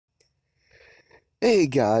Hey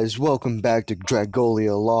guys, welcome back to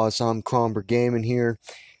Dragalia Lost. I'm Cromber Gaming here.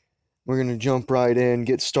 We're gonna jump right in,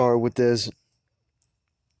 get started with this.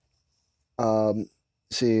 Um,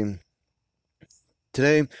 see,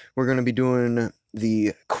 today we're gonna be doing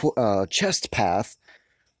the chest path.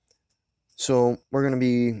 So we're gonna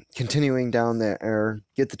be continuing down there,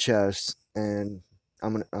 get the chest, and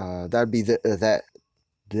I'm gonna that'd be this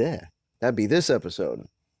episode.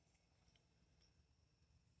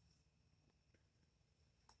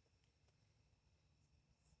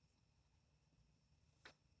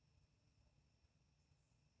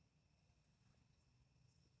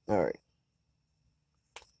 All right.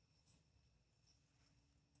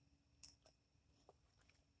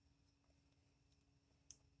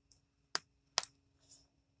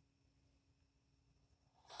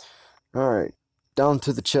 All right, down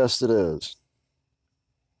to the chest it is.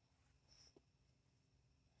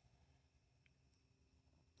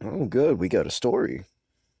 Oh, good, we got a story.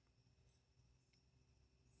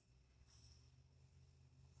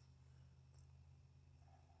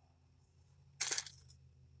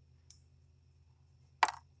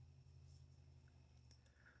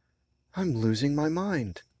 I'm losing my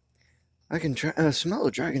mind. I can smell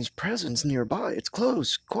a dragon's presence nearby. It's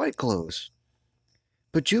close, quite close.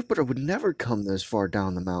 But Jupiter would never come this far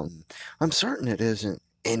down the mountain. I'm certain it isn't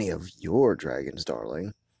any of your dragons,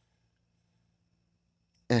 darling.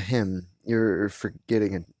 Ahem, you're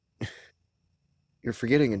forgetting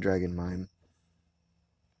a dragon mime.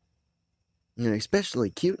 An especially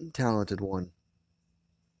cute and talented one.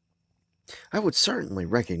 I would certainly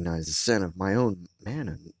recognize the scent of my own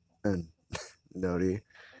man and Nodi.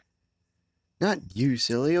 Not you,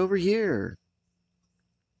 silly, over here.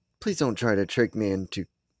 Please don't try to trick me into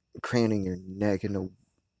craning your neck into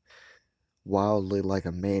wildly like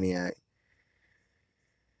a maniac.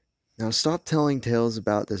 Now stop telling tales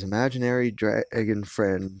about this imaginary dragon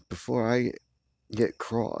friend before I get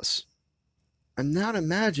cross. I'm not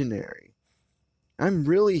imaginary. I'm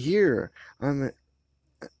really here. I'm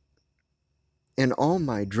in all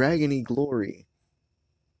my dragony glory.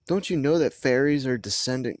 Don't you know that fairies are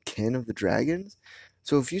descendant kin of the dragons?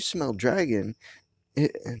 So if you smell dragon,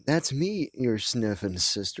 that's me you're sniffing,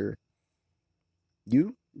 sister.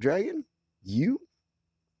 You, dragon? You?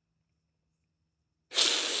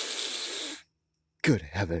 Good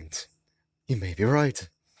heavens. You may be right.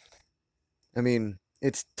 I mean,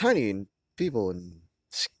 it's tiny and feeble and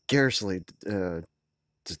scarcely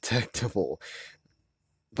detectable,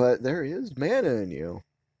 but there is mana in you.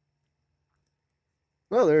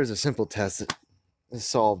 Well, there is a simple test to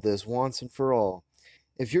solve this once and for all.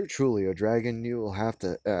 If you're truly a dragon, you will have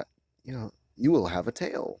to, you will have a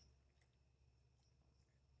tail.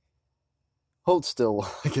 Hold still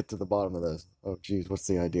while I get to the bottom of this. Oh, geez, what's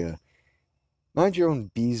the idea? Mind your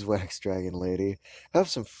own beeswax, dragon lady. Have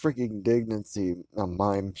some freaking dignity,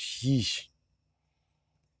 mime. Sheesh.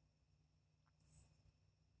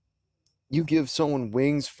 You give someone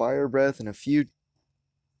wings, fire breath, and a few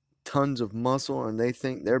tons of muscle, and they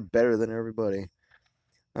think they're better than everybody.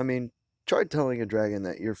 I mean, try telling a dragon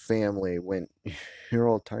that your family when you're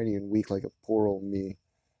all tiny and weak like a poor old me.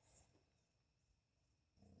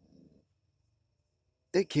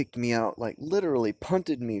 They kicked me out, like literally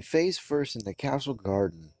punted me face first in the castle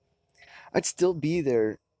garden. I'd still be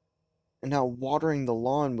there now watering the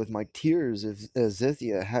lawn with my tears if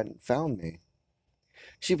Zithia hadn't found me.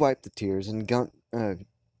 She wiped the tears and gunk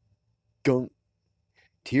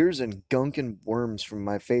tears and gunk and worms from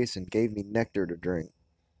my face and gave me nectar to drink.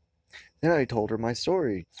 Then I told her my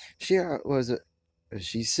story. She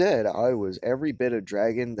said I was every bit a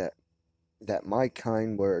dragon that my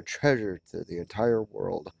kind were a treasure to the entire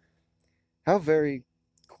world. How very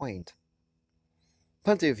quaint.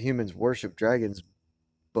 Plenty of humans worship dragons,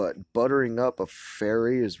 but buttering up a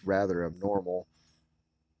fairy is rather abnormal.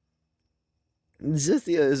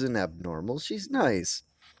 Zithia isn't abnormal. She's nice.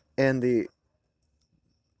 And the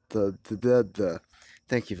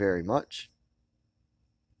thank you very much.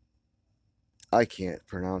 I can't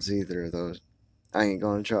pronounce either of those. I ain't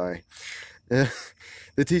gonna try. The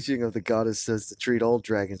teaching of the goddess says to treat all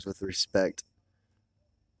dragons with respect.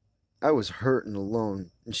 I was hurt and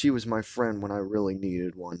alone, and she was my friend when I really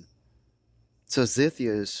needed one. So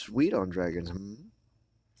Zithia is sweet on dragons, hmm?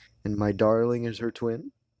 And my darling is her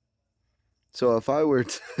twin? So if I were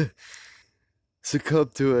to succumb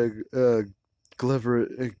to a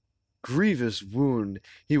grievous wound,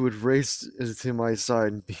 he would race to my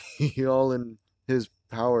side and be all in his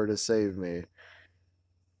power to save me.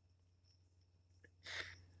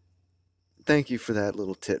 Thank you for that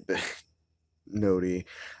little tidbit, Nodi.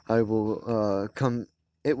 I will come.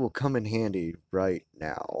 It will come in handy right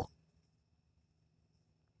now.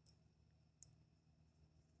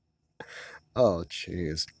 Oh,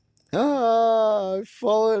 jeez. Ah, I've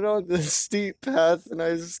fallen on the steep path and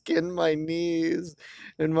I skinned my knees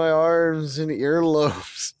and my arms and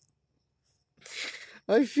earlobes.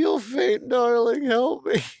 I feel faint, darling. Help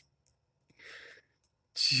me.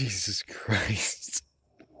 Jesus Christ.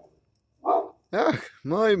 Ah,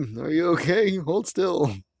 Mime, are you okay? Hold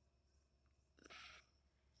still.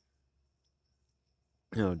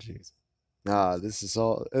 Oh, jeez. Ah, this is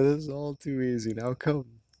all too easy. Now come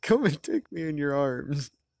and take me in your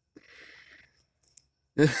arms.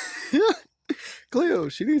 Cleo,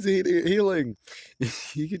 she needs healing.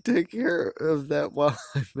 You can take care of that while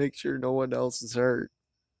I make sure no one else is hurt.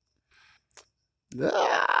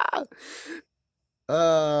 Ah!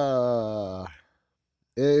 Ah,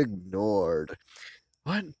 ignored.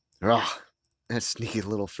 What? Ah, that sneaky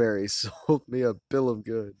little fairy sold me a bill of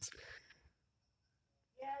goods.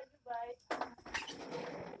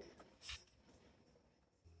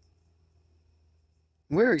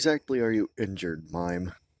 Where exactly are you injured,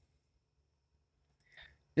 Mime?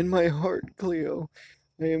 In my heart, Cleo.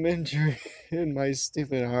 I am injured in my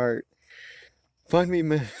stupid heart. Find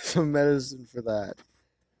me some medicine for that.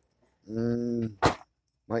 Mm,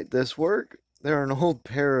 might this work? They're an old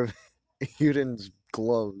pair of Uden's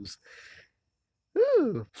gloves.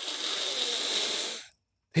 Ooh.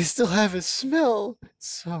 They still have a smell.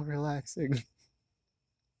 So relaxing.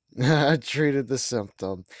 I treated the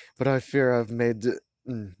symptom, but I fear I've made the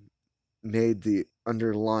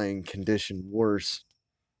underlying condition worse.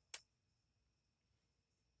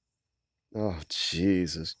 Oh,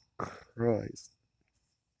 Jesus Christ.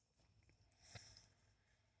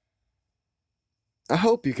 I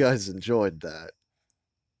hope you guys enjoyed that.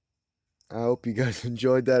 I hope you guys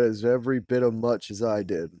enjoyed that as every bit of much as I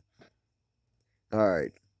did.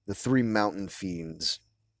 Alright, the three mountain fiends.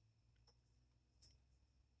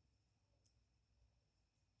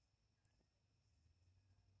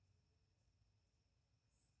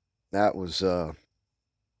 That was that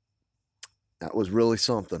was really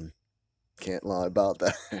something. Can't lie about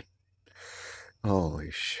that.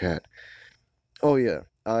 Holy shit. Oh yeah,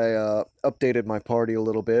 I updated my party a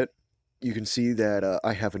little bit. You can see that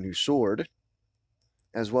I have a new sword,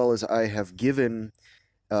 as well as I have given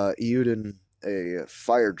Euden a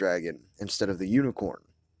fire dragon instead of the unicorn.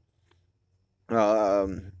 I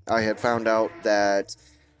had found out that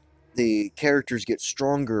the characters get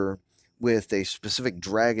stronger with a specific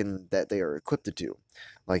dragon that they are equipped to.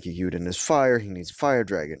 Like Euden is fire, he needs a fire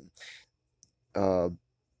dragon. Uh,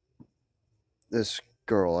 this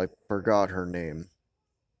girl, I forgot her name.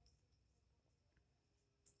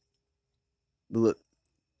 Look,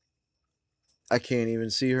 I can't even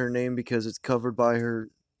see her name because it's covered by her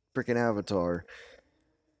freaking avatar.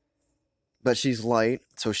 But she's light,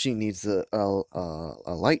 so she needs a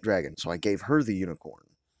light dragon. So I gave her the unicorn.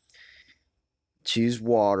 She's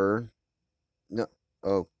water. No,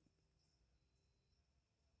 oh,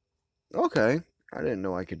 okay. I didn't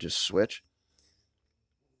know I could just switch.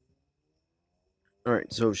 All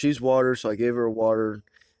right, so she's water, so I gave her water,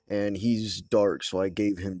 and he's dark, so I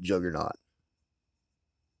gave him Juggernaut.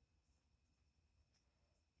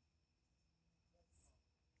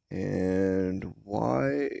 And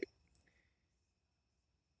why?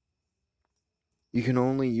 You can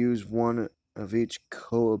only use one of each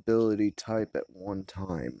co-ability type at one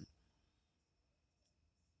time.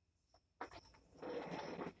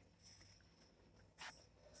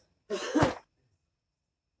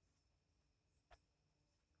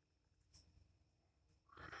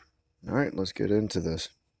 All right, let's get into this.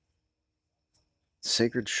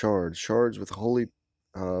 Sacred shards. Shards with holy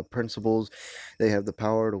principles. They have the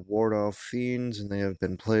power to ward off fiends, and they have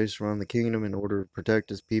been placed around the kingdom in order to protect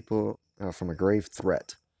his people from a grave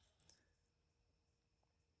threat.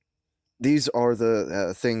 These are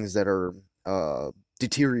the things that are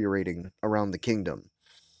deteriorating around the kingdom.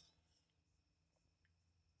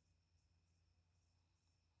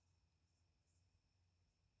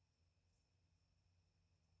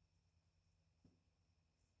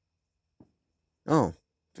 Oh,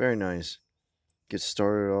 very nice. Get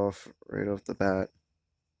started off right off the bat.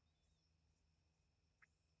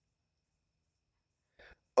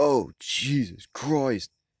 Oh, Jesus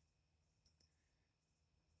Christ.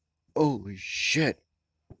 Holy shit.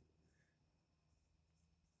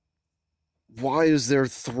 Why is there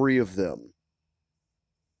three of them?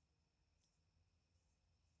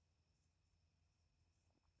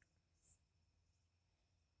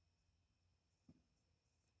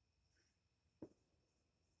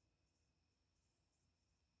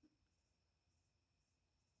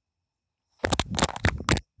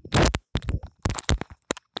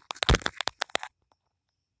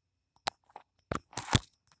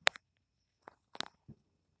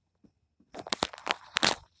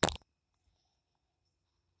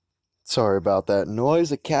 Sorry about that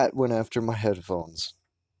noise. A cat went after my headphones.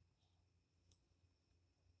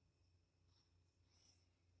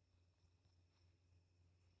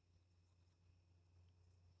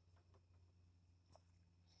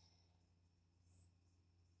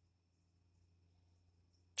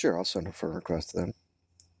 Sure, I'll send a friend request then.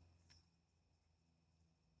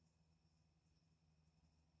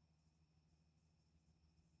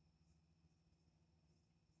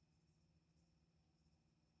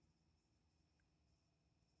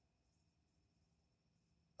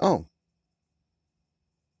 Oh,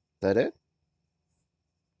 that it?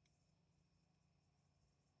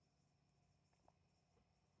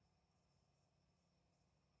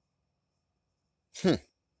 Hmm.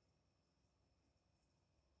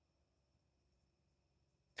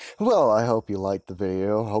 Well, I hope you liked the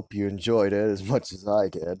video. Hope you enjoyed it as much as I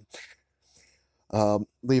did.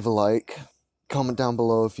 Leave a like. Comment down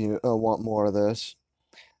below if you want more of this.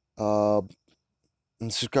 Uh,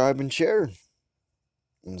 and subscribe and share.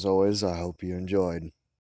 As always, I hope you enjoyed.